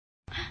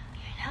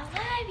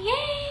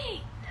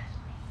Yay!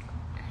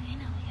 I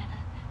know, we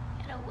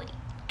gotta wait.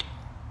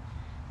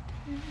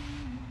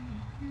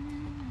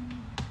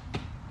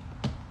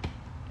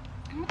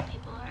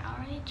 People are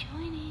already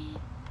joining.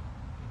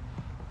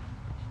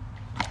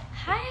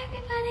 Hi,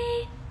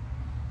 everybody.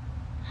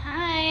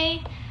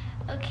 Hi.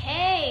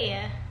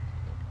 Okay.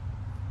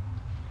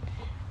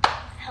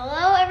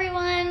 Hello,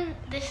 everyone.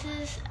 This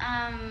is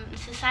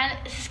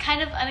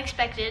kind of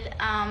unexpected.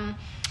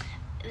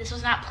 This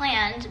was not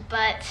planned,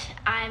 but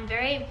I'm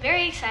very,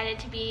 very excited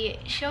to be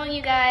showing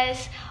you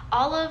guys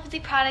all of the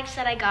products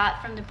that I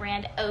got from the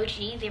brand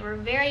OG. They were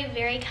very,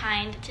 very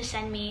kind to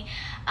send me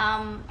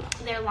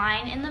their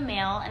line in the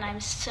mail, and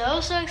I'm so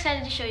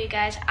excited to show you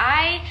guys.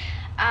 I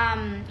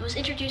was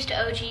introduced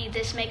to OG,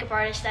 this makeup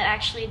artist that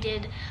actually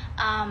did,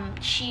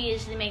 she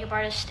is the makeup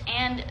artist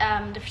and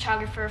the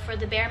photographer for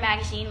the Bear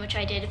magazine, which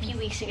I did a few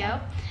weeks ago.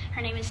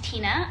 Her name is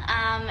Tina,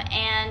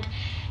 and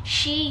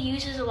she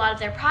uses a lot of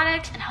their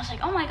products, and I was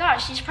like, oh my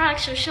gosh, these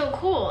products are so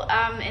cool.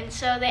 And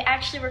so they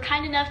actually were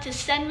kind enough to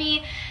send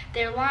me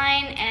their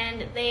line,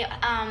 and they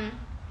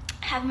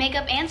have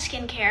makeup and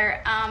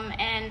skincare,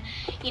 and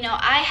you know,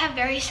 I have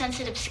very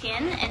sensitive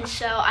skin, and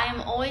so I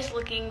am always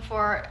looking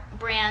for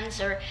brands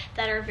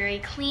that are very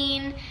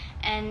clean,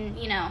 and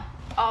you know,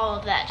 all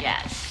of that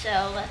jazz.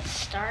 So let's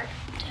start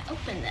to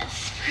open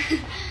this.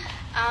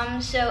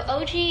 So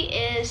OG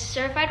is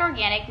certified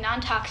organic,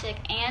 non-toxic,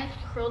 and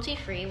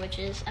cruelty-free, which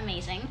is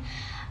amazing.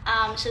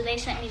 So they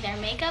sent me their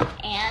makeup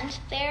and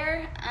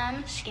their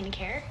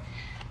skincare.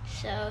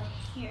 So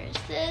here's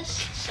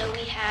this. So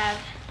we have,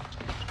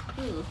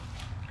 ooh.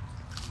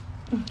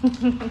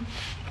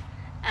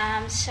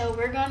 So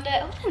we're going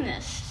to open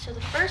this. So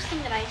the first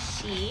thing that I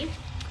see,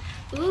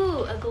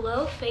 ooh, a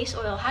glow face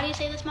oil. How do you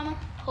say this, Mama?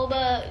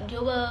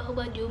 Jojoba.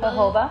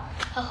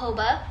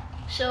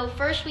 So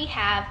first we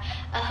have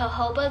a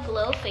jojoba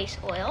glow face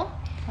oil.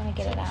 Want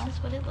to get it out? This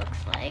is what it looks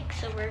like.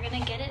 So we're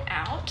gonna get it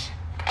out.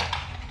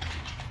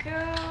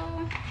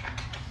 Girl.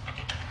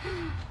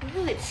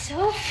 Ooh, it's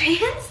so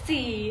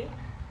fancy.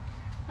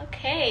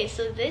 Okay,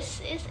 so this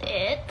is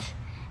it.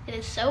 It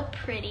is so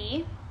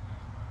pretty.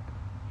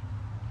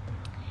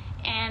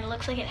 And it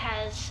looks like it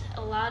has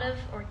a lot of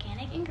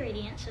organic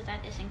ingredients, so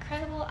that is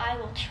incredible. I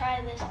will try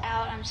this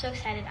out. I'm so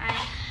excited.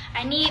 I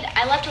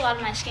left a lot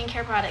of my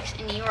skincare products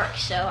in New York,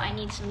 so I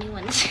need some new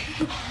ones.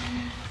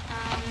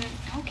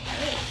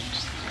 Okay.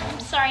 I'm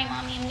sorry,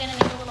 Mommy. I'm gonna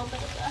make a little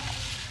bit of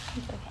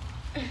It's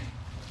okay.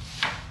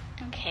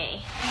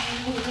 Okay.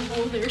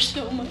 Oh, there's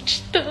so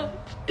much stuff.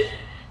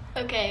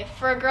 Okay,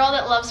 for a girl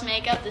that loves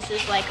makeup, this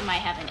is like my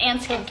heaven, and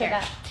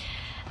skincare.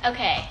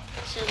 Okay,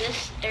 so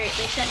they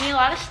sent me a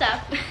lot of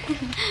stuff.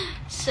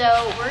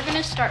 So we're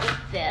gonna start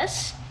with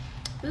this.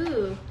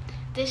 Ooh,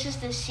 this is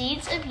the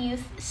Seeds of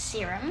Youth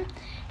Serum.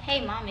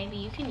 Hey, Mom, maybe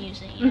you can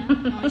use it, you know?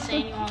 You want to say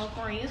you want to look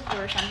more youthful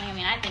or something? I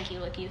mean, I think you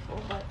look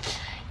youthful, but,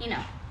 you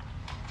know,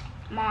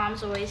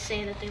 moms always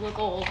say that they look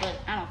old, but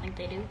I don't think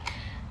they do.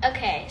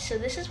 Okay, so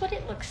this is what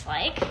it looks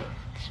like.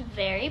 It's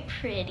very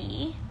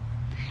pretty.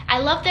 I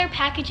love their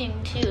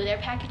packaging, too. Their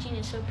packaging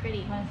is so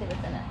pretty. I want to see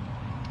what's in it.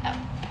 Oh,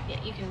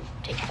 yeah, you can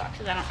take the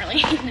boxes. I don't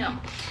really know.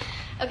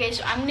 Okay,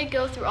 so I'm going to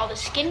go through all the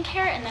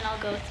skincare, and then I'll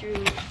go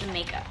through the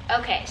makeup.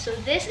 Okay, so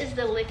this is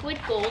the Liquid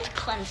Gold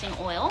Cleansing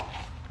Oil.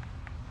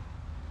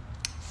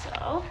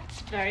 So,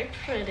 it's very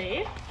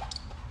pretty.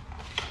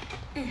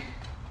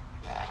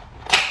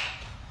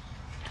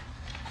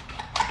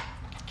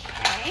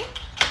 Okay,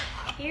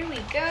 here we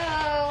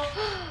go.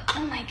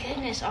 Oh my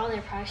goodness, all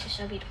their products are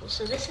so beautiful.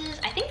 So this is,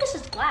 I think this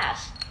is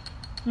glass.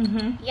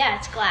 Mm-hmm. Yeah,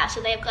 it's glass.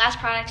 So they have glass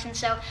products, and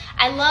so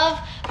I love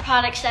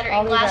products that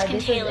are in glass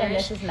containers. And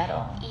this is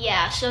metal.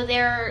 Yeah, so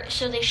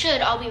they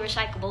should all be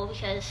recyclable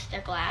because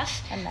they're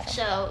glass. And metal.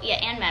 So yeah,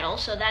 and metal.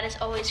 So that is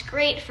always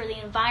great for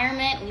the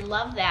environment. We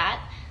love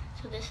that.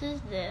 So this is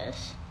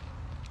this.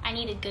 I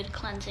need a good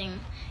cleansing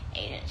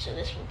agent, so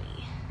this will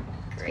be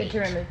great. It's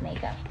good to remove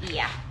makeup.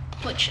 Yeah,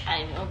 which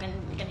I'm gonna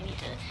need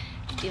to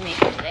do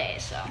makeup today.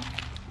 So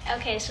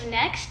okay, so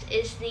next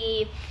is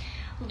the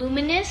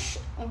Luminous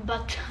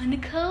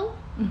Botanico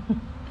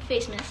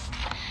face mist.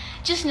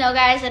 Just know,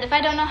 guys, that if I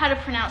don't know how to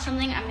pronounce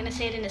something, I'm gonna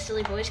say it in a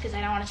silly voice because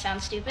I don't want to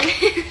sound stupid.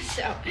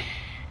 So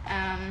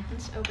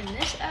let's open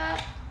this up.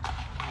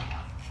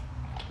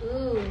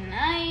 Ooh,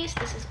 nice.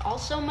 This is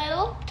also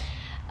metal.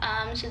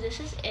 So this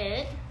is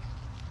it.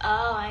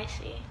 Oh, I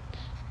see.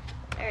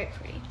 Very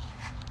pretty.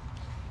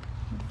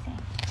 Let's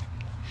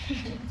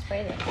see.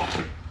 Spray this.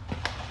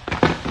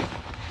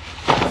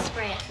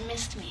 Spray it.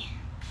 Missed me.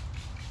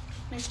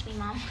 Missed me,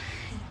 Mom.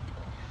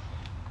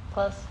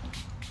 Close.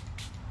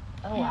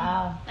 Oh,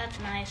 wow. That's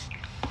nice.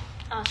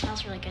 Oh, it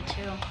smells really good,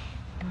 too.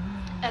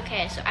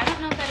 Okay, so I don't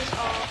know if that is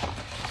all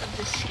of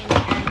the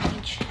skincare. Let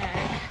me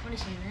check. What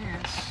is in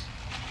this?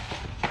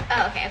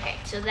 Oh, okay.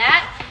 So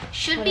that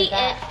should be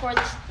it for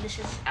this. This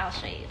is, I'll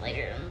show you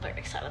later. I'm very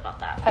excited about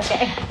that.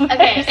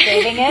 Okay.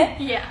 Saving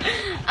it? Yeah.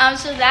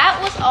 So that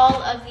was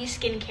all of the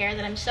skincare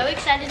that I'm so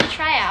excited to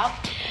try out.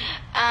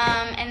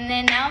 And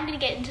then now I'm going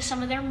to get into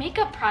some of their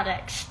makeup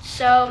products.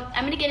 So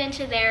I'm going to get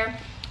into their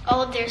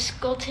all of their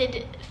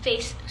sculpted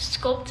face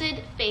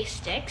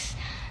sticks.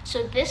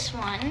 So this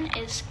one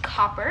is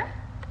copper.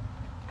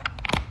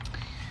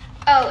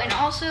 Oh, and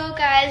also,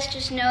 guys,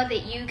 just know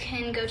that you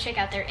can go check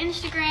out their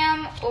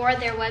Instagram or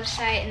their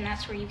website, and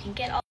that's where you can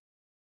get all.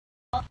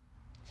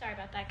 Sorry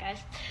about that, guys.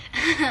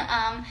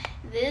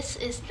 This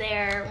is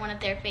one of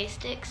their face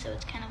sticks, so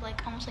it's kind of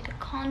like almost like a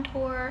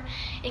contour.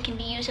 It can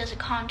be used as a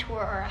contour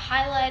or a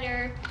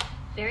highlighter.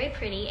 Very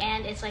pretty,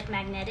 and it's like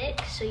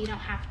magnetic, so you don't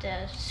have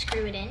to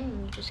screw it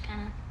in. You just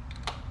kind of.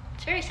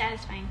 It's very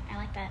satisfying. I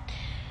like that.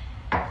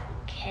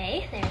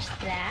 Okay, there's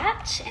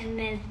that, and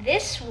then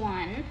this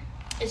one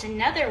is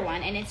another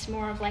one, and it's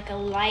more of like a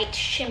light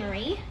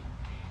shimmery.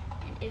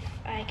 And if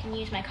I can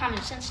use my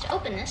common sense to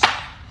open this,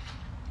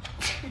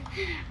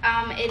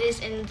 it is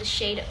in the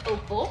shade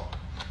Opal.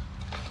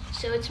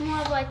 So it's more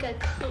of like a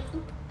clear,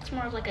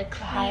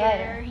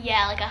 highlighter.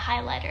 Yeah, like a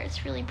highlighter.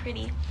 It's really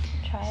pretty.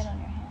 Try it on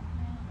your hand.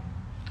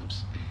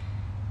 Oops.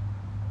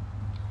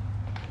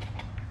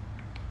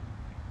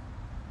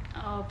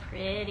 Oh,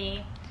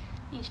 pretty.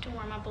 Needs to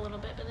warm up a little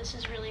bit, but this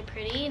is really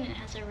pretty, and it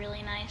has a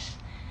really nice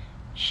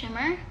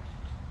shimmer.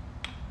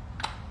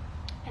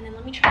 And then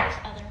let me try this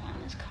other one,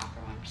 this copper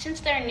one. Since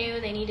they're new,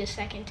 they need a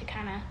second to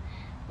kind of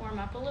warm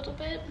up a little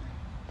bit.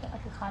 Is that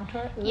like a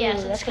contour? Ooh, Yeah, so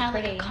it's that's kind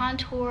of like a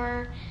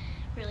contour,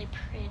 really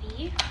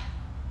pretty.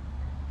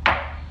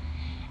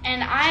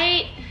 And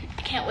I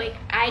can't wait.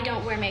 I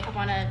don't wear makeup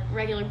on a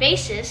regular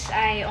basis.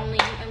 I only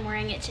am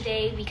wearing it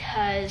today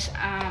because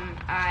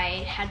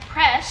I had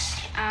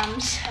press,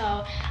 so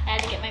I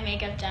had to get my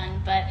makeup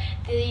done. But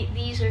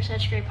these are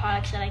such great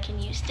products that I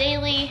can use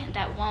daily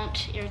that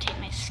won't irritate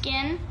my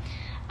skin.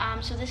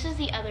 So this is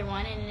the other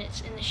one, and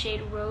it's in the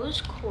shade Rose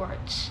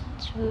Quartz.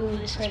 Ooh,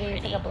 this pretty. is pretty.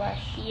 It's like a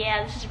blush.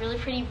 Yeah, this is really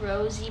pretty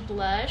rosy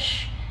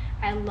blush.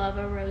 I love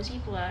a rosy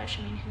blush.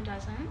 I mean, who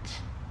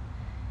doesn't?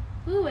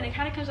 Ooh, and it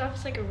kind of comes off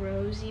as like a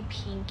rosy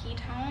pinky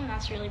tone.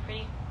 That's really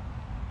pretty.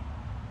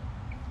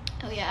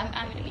 Oh yeah,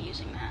 I'm going to be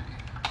using that.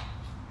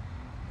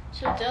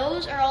 So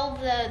those are all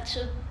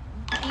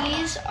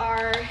these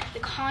are the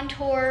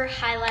contour,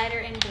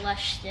 highlighter, and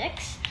blush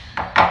sticks.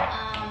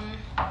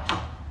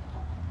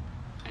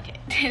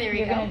 Okay, there we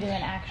go. You're going to do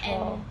an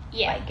actual,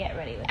 like, get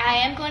ready with me. I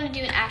am going to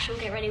do an actual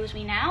get ready with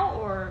me now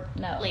or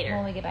later?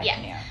 When we get back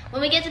to New York.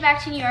 When we get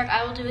back to New York,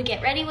 I will do a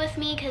get ready with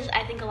me because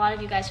I think a lot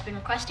of you guys have been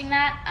requesting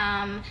that.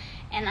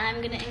 And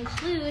I'm going to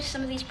include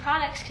some of these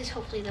products because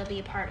hopefully they'll be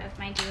a part of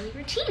my daily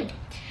routine.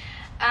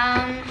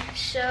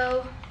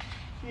 So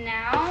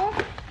now,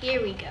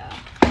 here we go.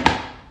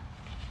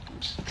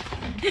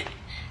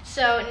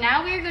 So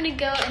now we're going to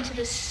go into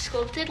the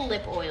sculpted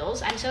lip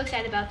oils. I'm so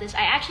excited about this.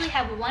 I actually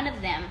have one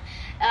of them.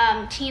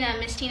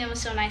 Miss Tina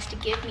was so nice to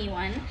give me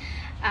one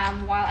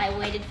while I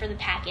waited for the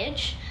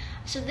package.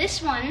 So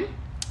this one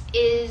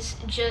is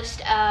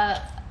just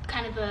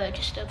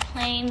just a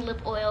plain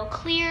lip oil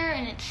clear,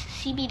 and it's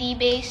CBD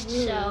based.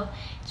 Ooh. So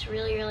it's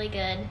really, really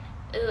good.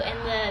 Ooh,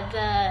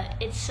 and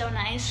it's so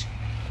nice.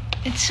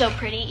 It's so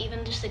pretty,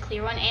 even just the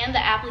clear one. And the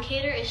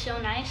applicator is so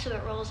nice, so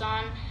it rolls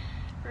on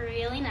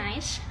really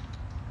nice.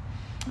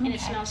 Okay. And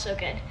it smells so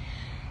good.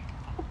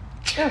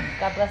 Oh,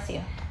 God bless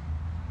you.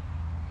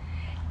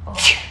 Oh,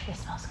 it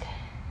smells good.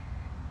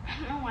 I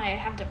don't know why I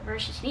have to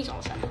burst and sneeze all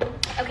of a sudden.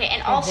 Okay,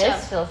 and also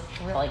this feels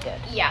really good.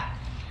 Yeah.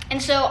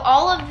 And so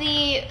all of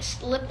the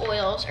lip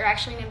oils are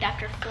actually named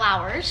after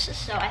flowers,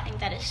 so I think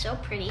that is so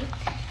pretty.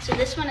 So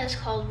this one is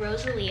called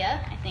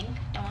Rosalia, I think.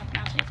 Don't want to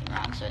pronounce anything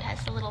wrong. So it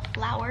has the little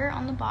flower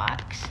on the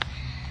box.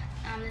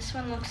 This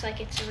one looks like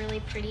it's a really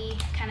pretty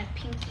kind of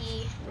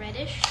pinky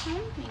reddish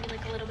tone, maybe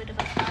like a little bit of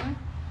a plum.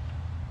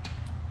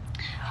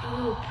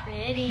 Ooh,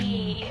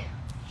 pretty.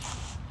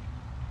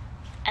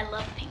 I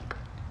love pink.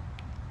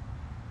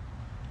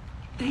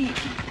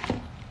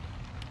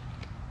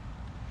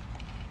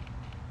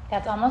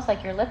 That's almost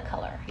like your lip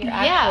color, your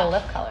actual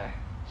lip color.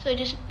 So it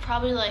just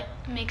probably like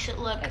makes it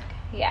look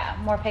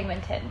more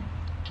pigmented.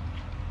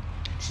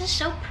 This is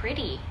so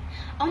pretty.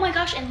 Oh my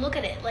gosh, and look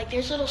at it. Like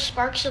there's little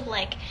sparks of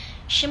like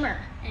shimmer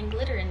and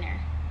glitter in there.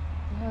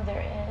 Oh,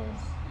 there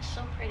is. It's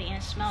so pretty, and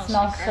it smells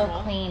incredible.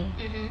 So clean.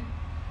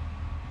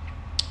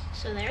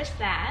 So there's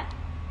that.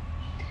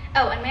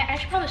 Oh, and I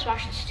should probably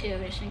swatch this too,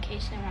 just in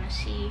case they want to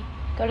see.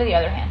 Go to the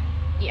other hand.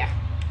 Yeah,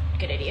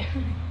 good idea.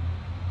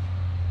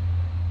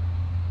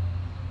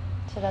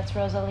 So that's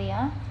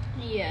Rosalia?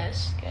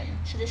 Yes. Good.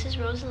 So this is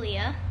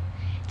Rosalia.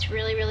 It's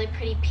really, really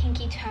pretty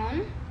pinky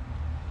tone.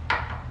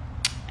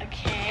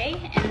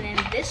 Okay, and then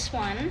this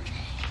one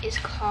is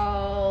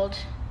called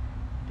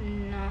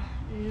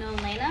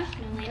Nolana.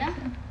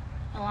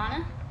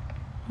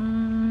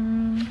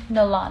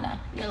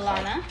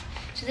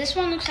 So this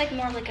one looks like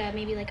more like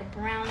maybe like a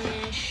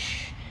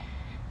brownish,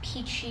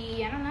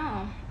 peachy, I don't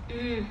know.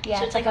 Yeah,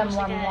 so it's like a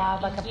more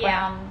mauve, like a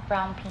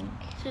brown pink.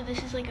 So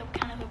this is like a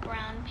kind of a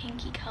brown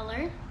pinky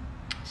color.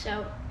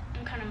 So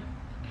I'm kind of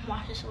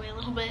wash this away a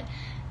little bit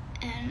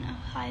and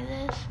apply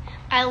this.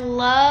 I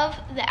love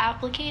the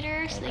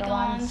applicators. They go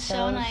on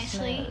so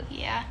nicely. Smooth.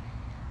 Yeah.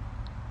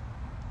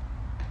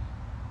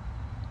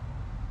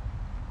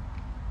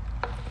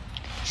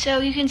 So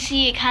you can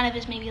see it kind of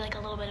is maybe like a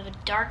little bit of a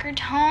darker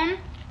tone.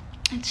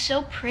 It's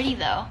so pretty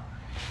though.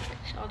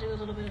 So I'll do a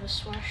little bit of a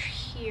swatch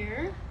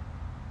here.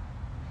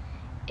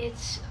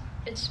 It's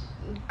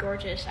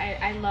gorgeous.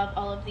 I love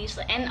all of these.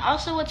 And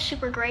also what's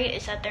super great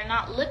is that they're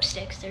not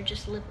lipsticks, they're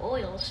just lip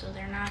oils. So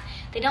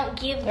they don't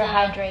give They're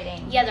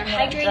hydrating. Yeah, they're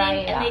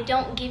hydrating, and out. they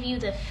don't give you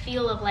the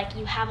feel of like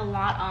you have a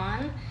lot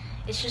on.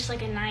 It's just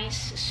like a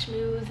nice,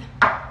 smooth,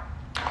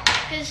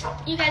 because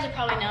you guys would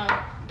probably know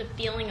the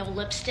feeling of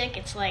lipstick.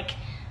 It's like,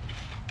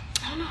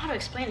 I don't know how to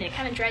explain it. It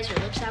kind of dries your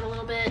lips out a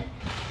little bit.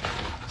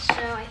 So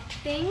I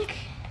think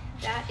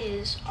that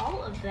is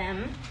all of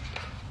them.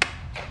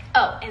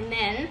 Oh, and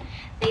then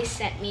they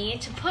sent me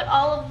to put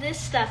all of this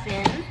stuff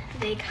in.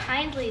 They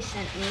kindly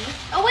sent me.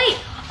 Oh wait!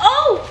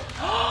 Oh!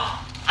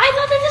 I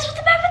thought that this was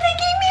the bag, but they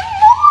gave me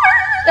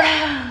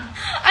more.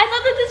 I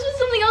thought that this was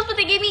something else, but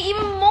they gave me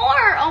even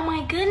more. Oh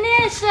my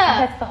goodness!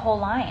 That's the whole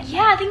line.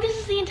 Yeah, I think this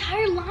is the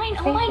entire line.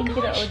 Oh my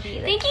gosh!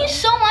 Thank you OG.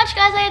 so much,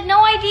 guys. I had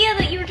no idea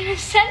that you were gonna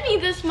send me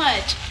this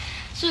much.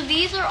 So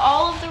these are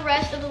all of the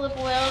rest of the lip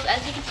oils.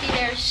 As you can see,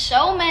 there are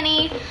so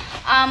many.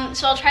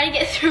 So I'll try to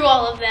get through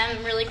all of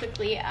them really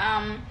quickly.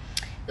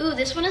 Ooh,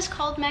 this one is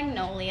called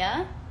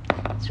Magnolia.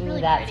 It's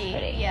really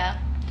pretty. Yeah,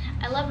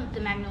 I love the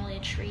magnolia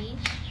trees.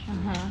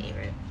 My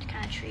favorite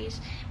kind of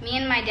trees. Me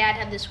and my dad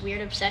have this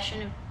weird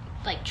obsession of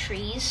like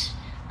trees.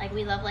 Like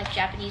we love like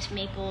Japanese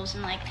maples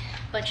and like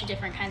a bunch of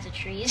different kinds of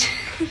trees.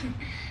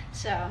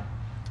 So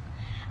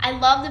I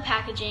love the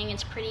packaging.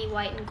 It's pretty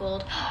white and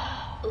gold.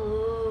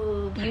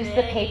 Ooh, pretty. Use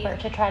the paper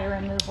to try to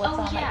remove what's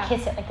on. Yeah. Like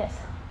kiss it like this.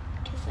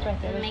 Kiss it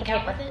Right there, and there's make the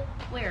out paper. with it.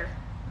 Where?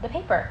 The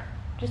paper.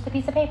 Just a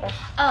piece of paper.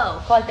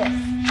 Oh. Go like this.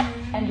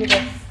 And do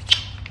this.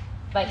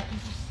 Like,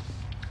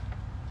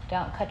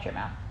 don't cut your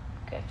mouth.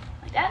 Good.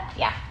 Like that?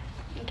 Yeah.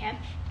 Okay.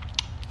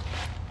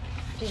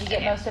 Did you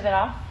get most of it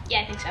off?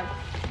 Yeah, I think so.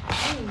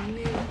 I'm gonna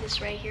move this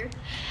right here.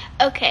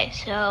 Okay,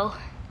 so.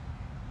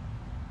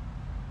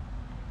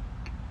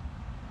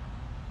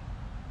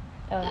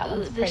 Oh, that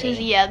one's this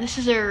pretty. this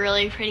is a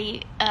really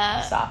pretty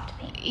Soft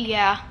pink.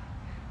 Yeah.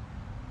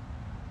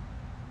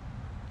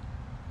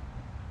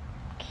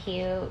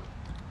 Cute.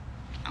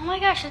 Oh my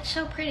gosh, that's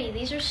so pretty.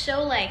 These are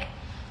so like,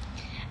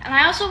 and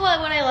I also what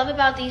I love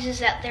about these is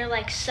that they're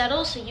like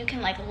subtle, so you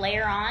can like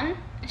layer on.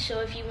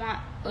 So if you want,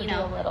 Or do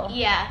a little.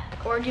 Yeah,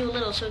 or do a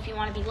little. So if you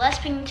want to be less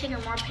pigmented or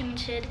more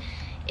pigmented,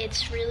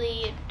 it's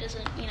really, it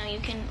doesn't, you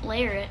can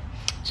layer it.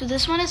 So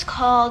this one is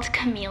called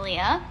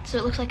Camellia. So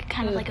it looks like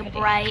kind of like pretty. a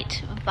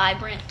bright,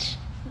 vibrant.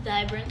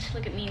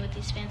 Look at me with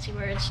these fancy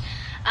words.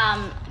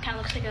 Kind of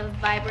looks like a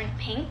vibrant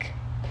pink.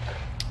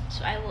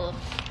 So I will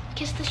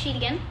kiss the sheet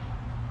again.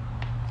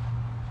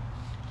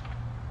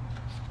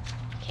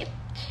 Okay,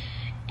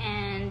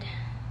 and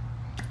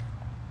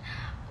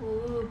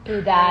ooh,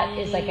 That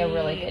is like a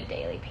really good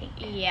daily pink.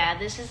 Yeah,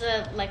 this is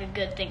a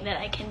good thing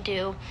that I can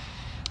do.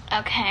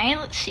 Okay,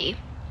 let's see.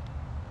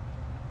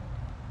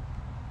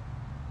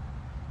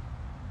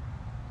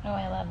 Oh,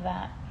 I love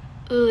that.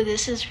 Ooh,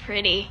 this is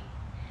pretty.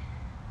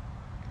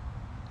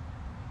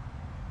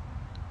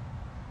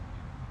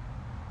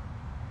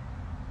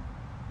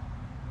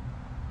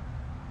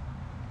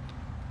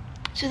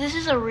 So this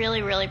is a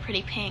really, really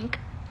pretty pink.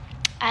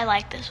 I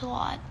like this a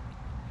lot.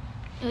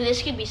 Ooh,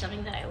 this could be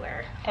something that I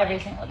wear Every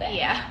single day.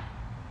 Yeah.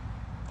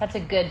 That's a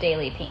good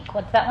daily pink.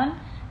 What's that one?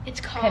 It's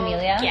called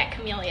Camellia? Yeah,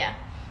 Camellia.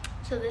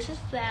 So this is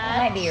that.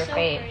 That might be your So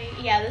fave.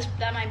 pretty. Yeah,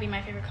 that might be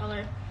my favorite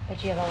color.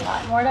 But you have a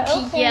lot more to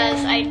open.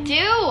 Yes, I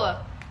do.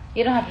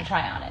 You don't have to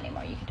try on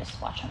anymore. You can just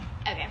swatch them.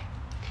 Okay.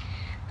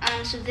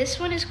 So this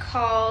one is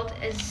called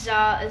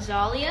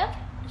Azalea.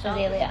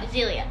 Azalea.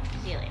 Azalea.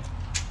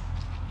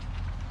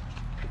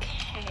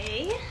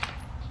 Okay.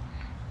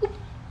 Oop.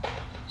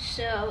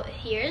 So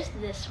here's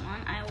this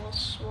one. I will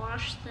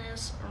swatch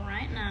this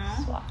right now.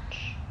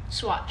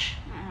 Swatch.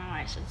 I don't know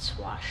why I said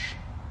swash.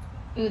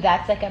 Ooh,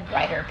 that's like a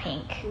brighter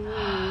pink.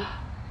 Ooh.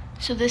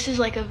 So this is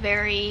like a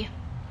very,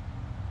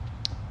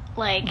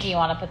 like. Do you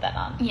want to put that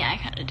on? Yeah, I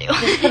kind of do.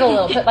 Just put a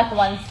little, put like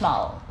one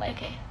small, like,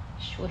 Okay.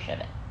 swoosh of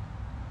it.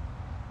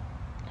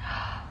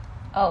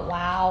 Oh,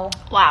 wow.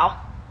 Wow.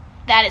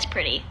 That is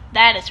pretty.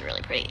 That is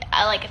really pretty.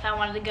 I like if I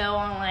wanted to go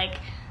on like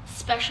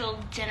special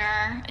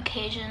dinner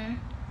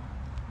occasion,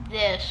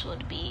 this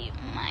would be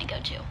my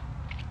go-to.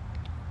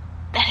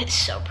 That is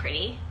so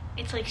pretty.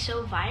 It's like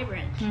so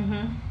vibrant.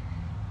 Mm-hmm.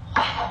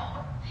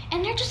 Wow.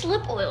 And they're just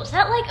lip oils.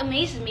 That like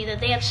amazes me that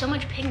they have so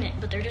much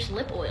pigment, but they're just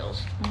lip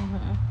oils.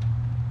 Mm-hmm.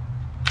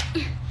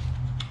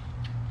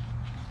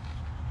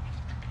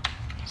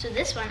 So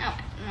this one, oh,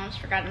 I almost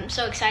forgot. I'm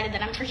so excited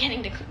that I'm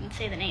forgetting to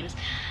say the names.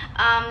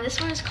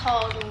 This one is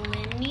called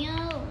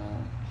Linea.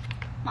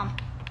 Mom,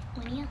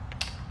 Linea?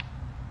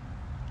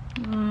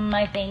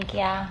 I think,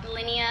 yeah.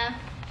 Linea.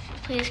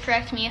 Please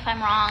correct me if I'm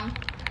wrong.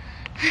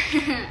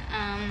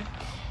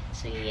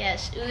 So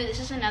yes. Ooh, this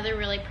is another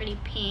really pretty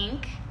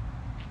pink.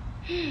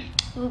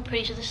 Ooh,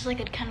 pretty. So this is like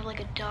a kind of like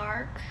a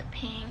dark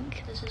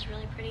pink. This is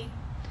really pretty.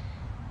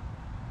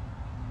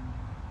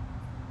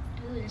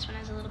 Ooh, this one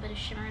has a little bit of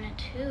shimmer in it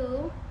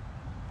too.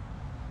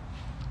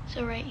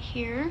 So right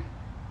here.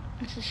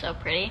 This is so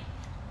pretty.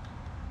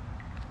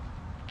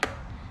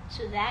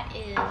 So that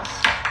is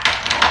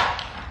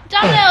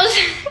dominoes.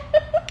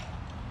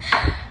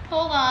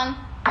 Hold on.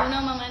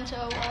 Uno momento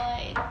while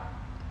I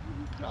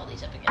put all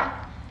these up again.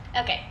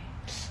 Okay.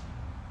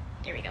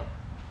 There we go.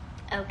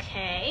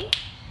 Okay.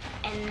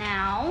 And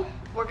now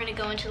we're gonna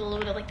go into a little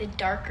bit of like the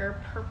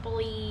darker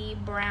purpley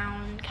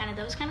brown, kind of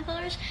those kind of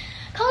colors.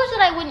 Colors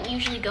that I wouldn't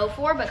usually go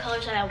for, but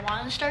colors that I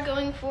want to start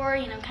going for,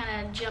 you know,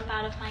 kind of jump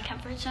out of my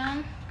comfort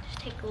zone. Just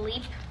take a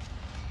leap.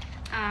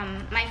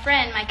 My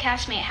friend, my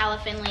castmate, Hala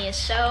Finley, is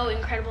so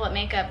incredible at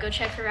makeup. Go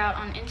check her out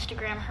on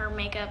Instagram. Her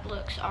makeup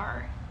looks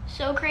are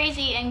so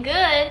crazy and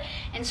good.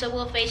 And so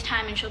we'll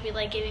FaceTime and she'll be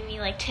like giving me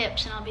like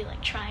tips and I'll be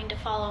like trying to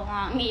follow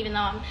along, even though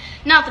I'm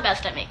not the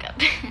best at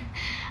makeup.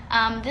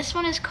 This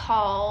one is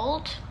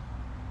called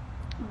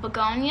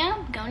Begonia.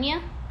 Yeah,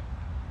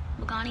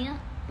 Begonia.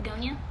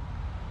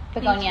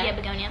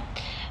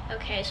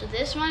 Okay, so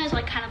this one is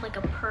like kind of like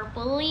a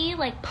purpley,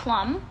 like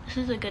plum. This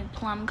is a good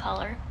plum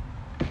color.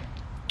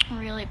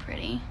 Really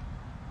pretty.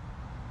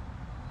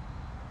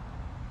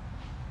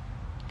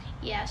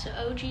 Yeah, so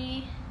OG.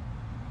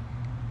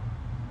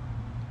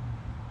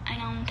 I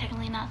know I'm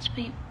technically not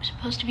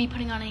supposed to be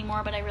putting on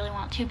anymore, but I really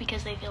want to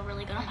because they feel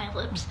really good on my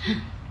lips.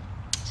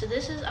 So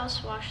this is, I'll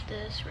swatch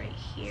this right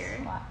here.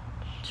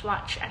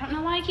 Swatch. I don't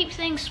know why I keep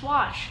saying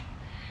swatch.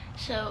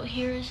 So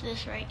here's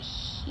this right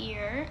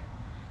here.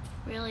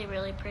 Really,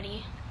 really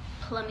pretty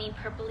plummy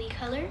purpley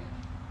color.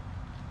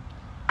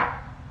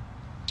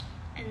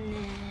 And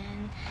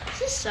then,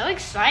 this is so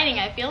exciting.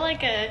 I feel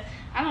like I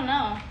don't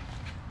know.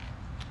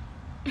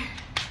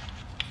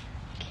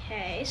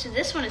 Okay, so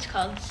this one is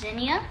called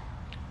Zinnia.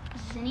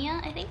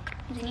 Zinnia, I think.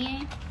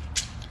 Zinnia.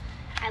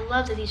 I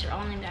love that these are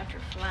all named after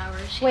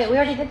flowers. Wait, we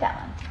already did that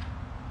one.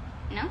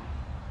 No?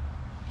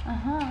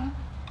 Uh-huh.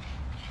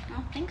 I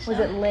don't think so. Was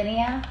it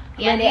Linea?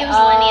 Yeah, Linea. it was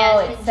Linea. Oh,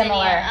 it's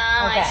similar.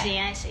 Oh, Okay.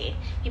 I see.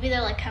 Maybe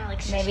they're like kind of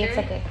like sister. Maybe it's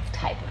like a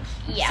type of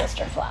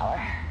sister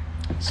flower.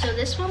 So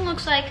this one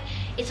looks like,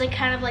 it's like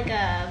kind of like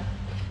a,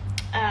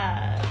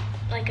 I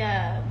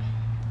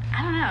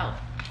don't know.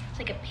 It's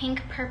like a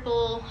pink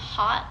purple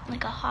hot,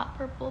 like a hot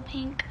purple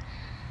pink.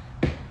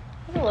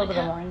 There's a little bit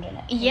of orange in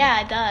it.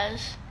 Yeah, it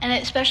does. And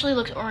it especially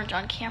looks orange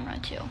on camera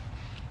too.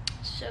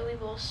 So we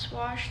will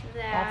swash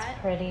that. That's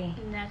pretty.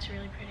 And that's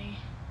really pretty.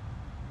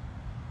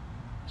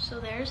 So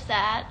there's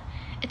that.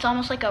 It's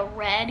almost like a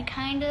red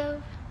kind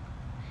of.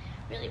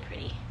 Really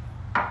pretty.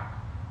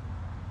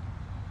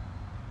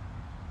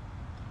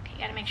 Okay,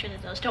 gotta make sure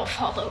that those don't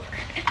fall over.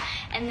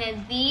 And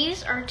then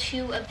these are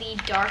two of the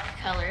dark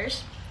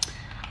colors.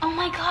 Oh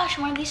my gosh,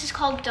 one of these is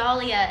called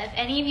Dahlia. If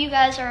any of you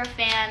guys are a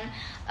fan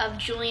of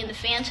Julie and the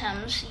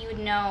Phantoms, you would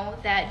know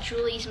that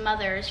Julie's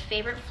mother's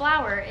favorite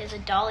flower is a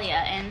dahlia,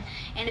 and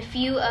in a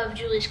few of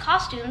Julie's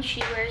costumes, she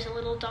wears a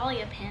little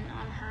dahlia pin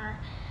on her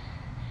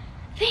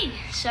thing.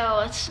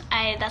 So that's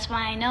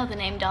why I know the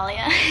name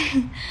Dahlia.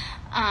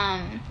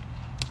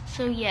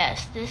 So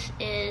yes, this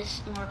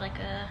is more of like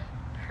a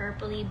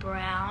purpley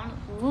brown.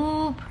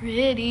 Ooh,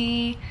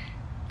 pretty.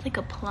 It's like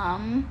a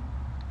plum.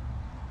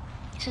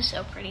 This is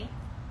so pretty.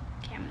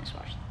 Okay, I'm gonna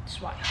swatch.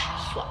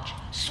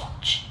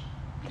 Swatch.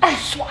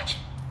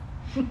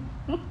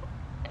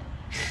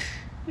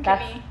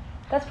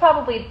 That's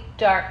probably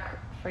dark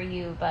for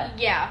you, but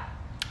Yeah.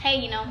 Hey,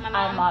 you know, my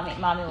mom.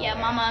 mommy will Yeah,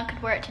 wear Mama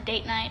could wear it to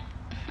date night.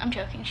 I'm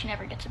joking. She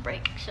never gets a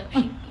break, so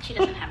she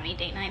doesn't have any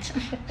date nights.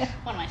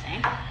 What am I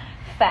saying?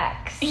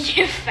 Facts.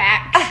 Yeah,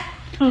 facts.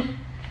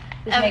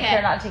 Just make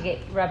sure not to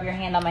rub your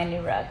hand on my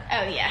new rug.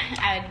 Oh yeah,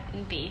 I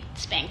would be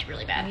spanked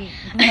really bad.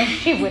 No,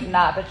 she would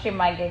not, but she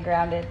might get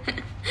grounded.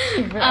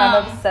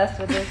 I'm obsessed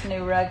with this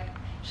new rug.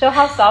 Show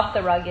how soft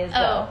the rug is,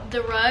 though. Oh,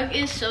 the rug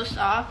is so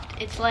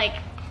soft. It's like,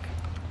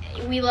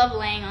 we love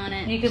laying on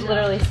it. You could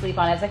literally sleep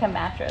on it. It's like a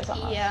mattress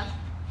almost. Yeah.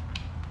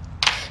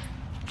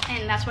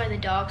 And that's why the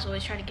dogs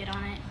always try to get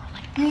on it. We're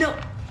like, no,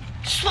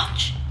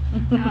 swatch. I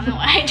don't know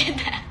why I did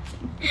that.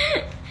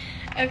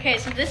 Okay,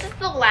 so this is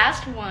the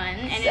last one,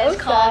 and So it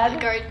is called sad.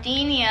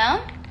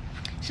 Gardenia.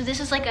 So this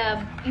is like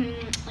a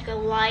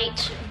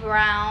light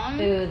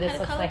brown. Ooh, this kinda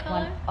looks like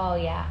color. one. Oh,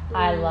 yeah.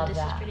 I love this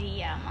that. This is pretty,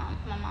 yeah,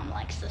 my mom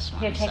likes this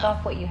one. Here, take so.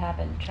 off what you have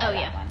and try that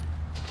yeah. one.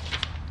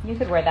 You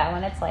could wear that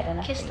one. It's light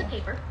enough Kiss for the you.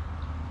 paper.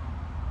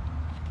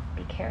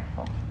 Be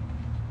careful.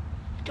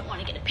 Don't want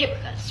to get a paper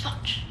cut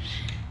swatch.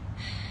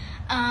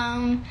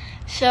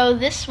 So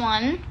this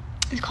one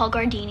is called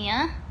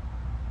Gardenia.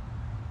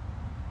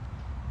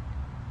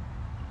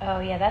 Oh,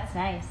 yeah, that's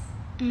nice.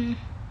 Mm.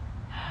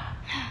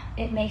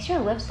 It makes your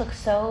lips look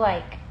so,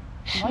 like,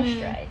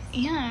 moisturized.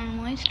 Yeah,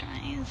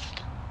 moisturized.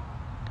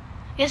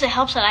 I guess it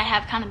helps that I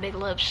have kind of big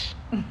lips.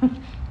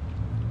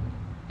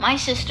 My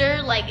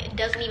sister, like,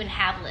 doesn't even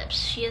have lips.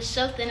 She is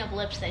so thin of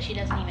lips that she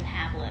doesn't even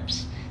have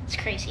lips. It's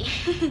crazy.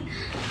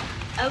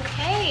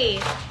 Okay.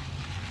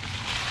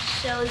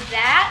 So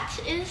that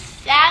is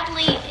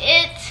sadly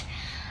it.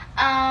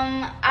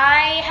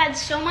 I had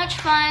so much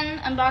fun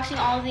unboxing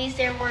all of these.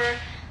 There were,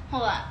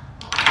 hold on.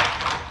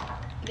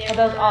 Are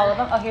those all of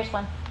them? Oh, here's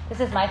one. This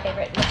is my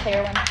favorite, the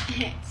clear one.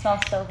 It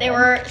smells so good. There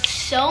were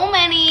so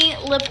many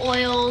lip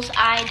oils.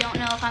 I don't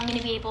know if I'm going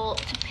to be able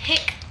to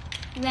pick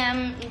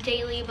them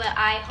daily, but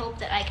I hope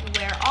that I can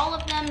wear all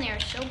of them. They're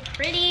so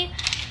pretty.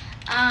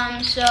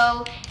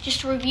 So just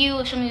to review,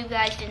 if some of you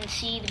guys didn't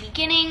see the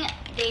beginning,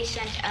 they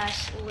sent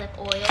us lip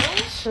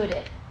oils. Who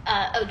did?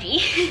 OG,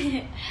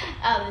 the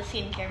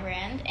skincare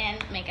brand,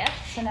 and makeup.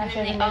 So now and she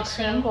has then a they new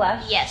cream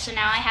blush. Yes, so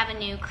now I have a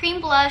new cream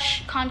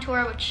blush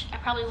contour, which I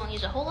probably won't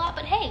use a whole lot,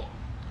 but hey,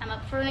 I'm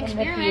up for an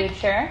experiment. In the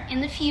future. In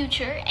the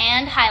future,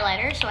 and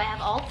highlighter, so I have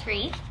all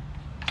three.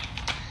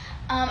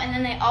 And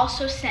then they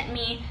also sent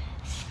me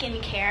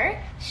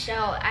skincare, so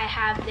I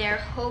have their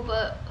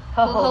jojoba.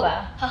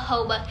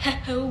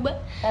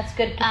 That's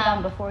good to put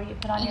on before you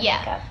put on your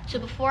makeup. So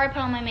before I put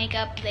on my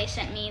makeup, they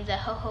sent me the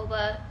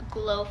jojoba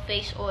Glow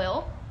Face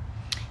Oil.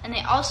 And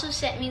they also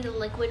sent me the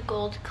Liquid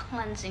Gold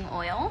Cleansing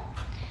Oil.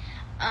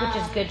 Which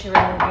is good to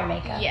remove your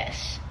makeup.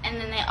 Yes. And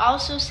then they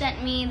also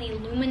sent me the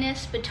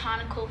Luminous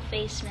Botanical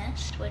Face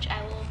Mist, which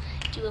I will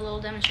do a little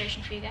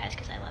demonstration for you guys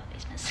because I love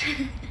face mists.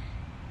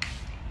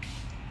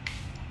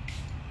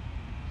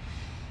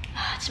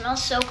 It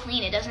smells so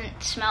clean. It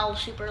doesn't smell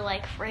super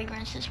like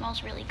fragrance. It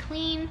smells really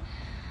clean.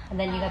 And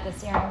then you got the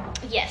serum.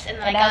 Yes, and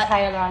then it has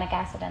hyaluronic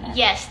acid in it.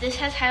 Yes, this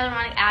has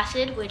hyaluronic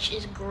acid, which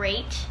is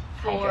great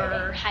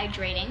for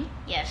hydrating.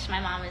 Yes, my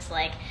mom is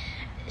like,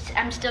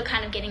 I'm still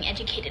kind of getting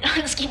educated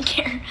on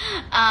skincare.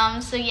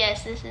 So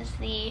yes, this is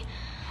the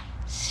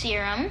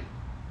serum.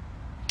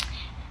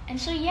 And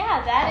so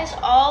yeah, that is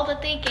all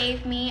that they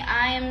gave me.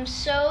 I am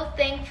so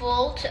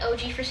thankful to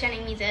OG for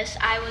sending me this.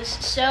 I was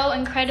so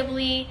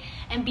incredibly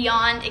and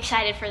beyond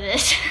excited for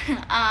this.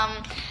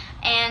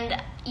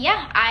 And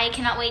yeah, I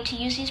cannot wait to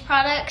use these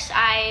products.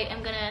 I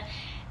am gonna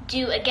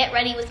do a get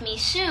ready with me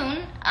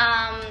soon.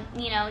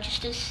 You know,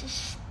 just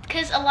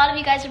because a lot of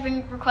you guys have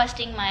been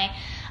requesting my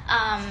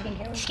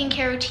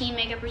skincare routine,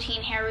 makeup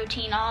routine, hair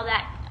routine, all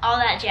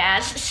that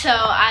jazz. So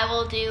I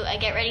will do a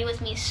get ready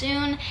with me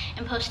soon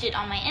and post it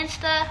on my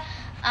Insta.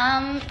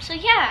 So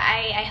yeah,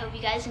 I hope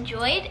you guys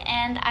enjoyed,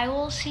 and I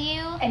will see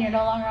you. And you're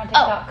no longer on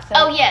TikTok.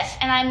 Oh yes,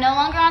 and I'm no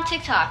longer on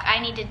TikTok. I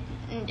need to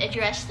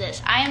address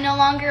this. I am no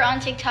longer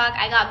on TikTok.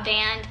 I got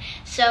banned.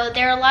 So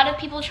there are a lot of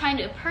people trying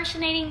to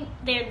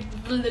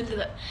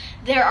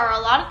there are a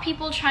lot of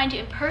people trying to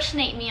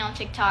impersonate me on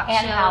TikTok.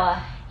 And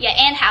Hala. Yeah,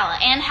 and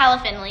Hala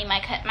Finley, my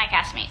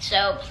castmate.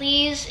 So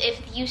please,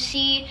 if you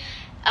see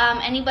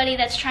anybody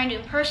that's trying to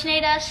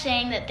impersonate us,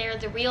 saying that they're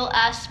the real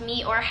us,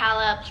 me or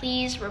Hala,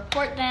 please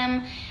report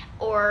them,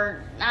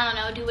 or I don't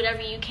know, do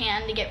whatever you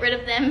can to get rid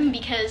of them,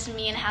 because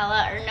me and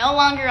Hala are no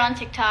longer on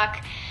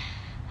TikTok.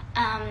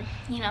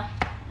 You know,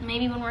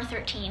 maybe when we're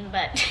 13,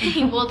 but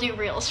we'll do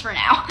reels for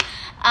now.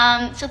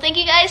 So thank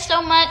you guys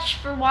so much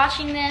for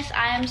watching this.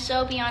 I am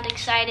so beyond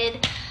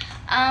excited.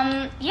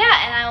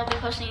 Yeah, and I will be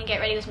posting a Get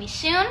Ready With Me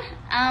soon.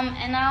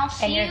 And I'll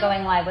see you. And you're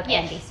going live with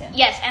Andy soon.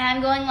 Yes, and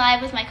I'm going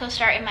live with my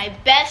co-star and my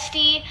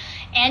bestie,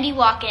 Andy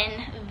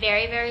Walken,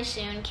 very, very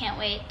soon. Can't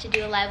wait to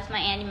do a live with my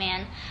Andy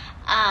man.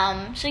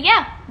 So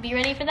yeah, be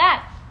ready for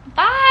that.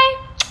 Bye!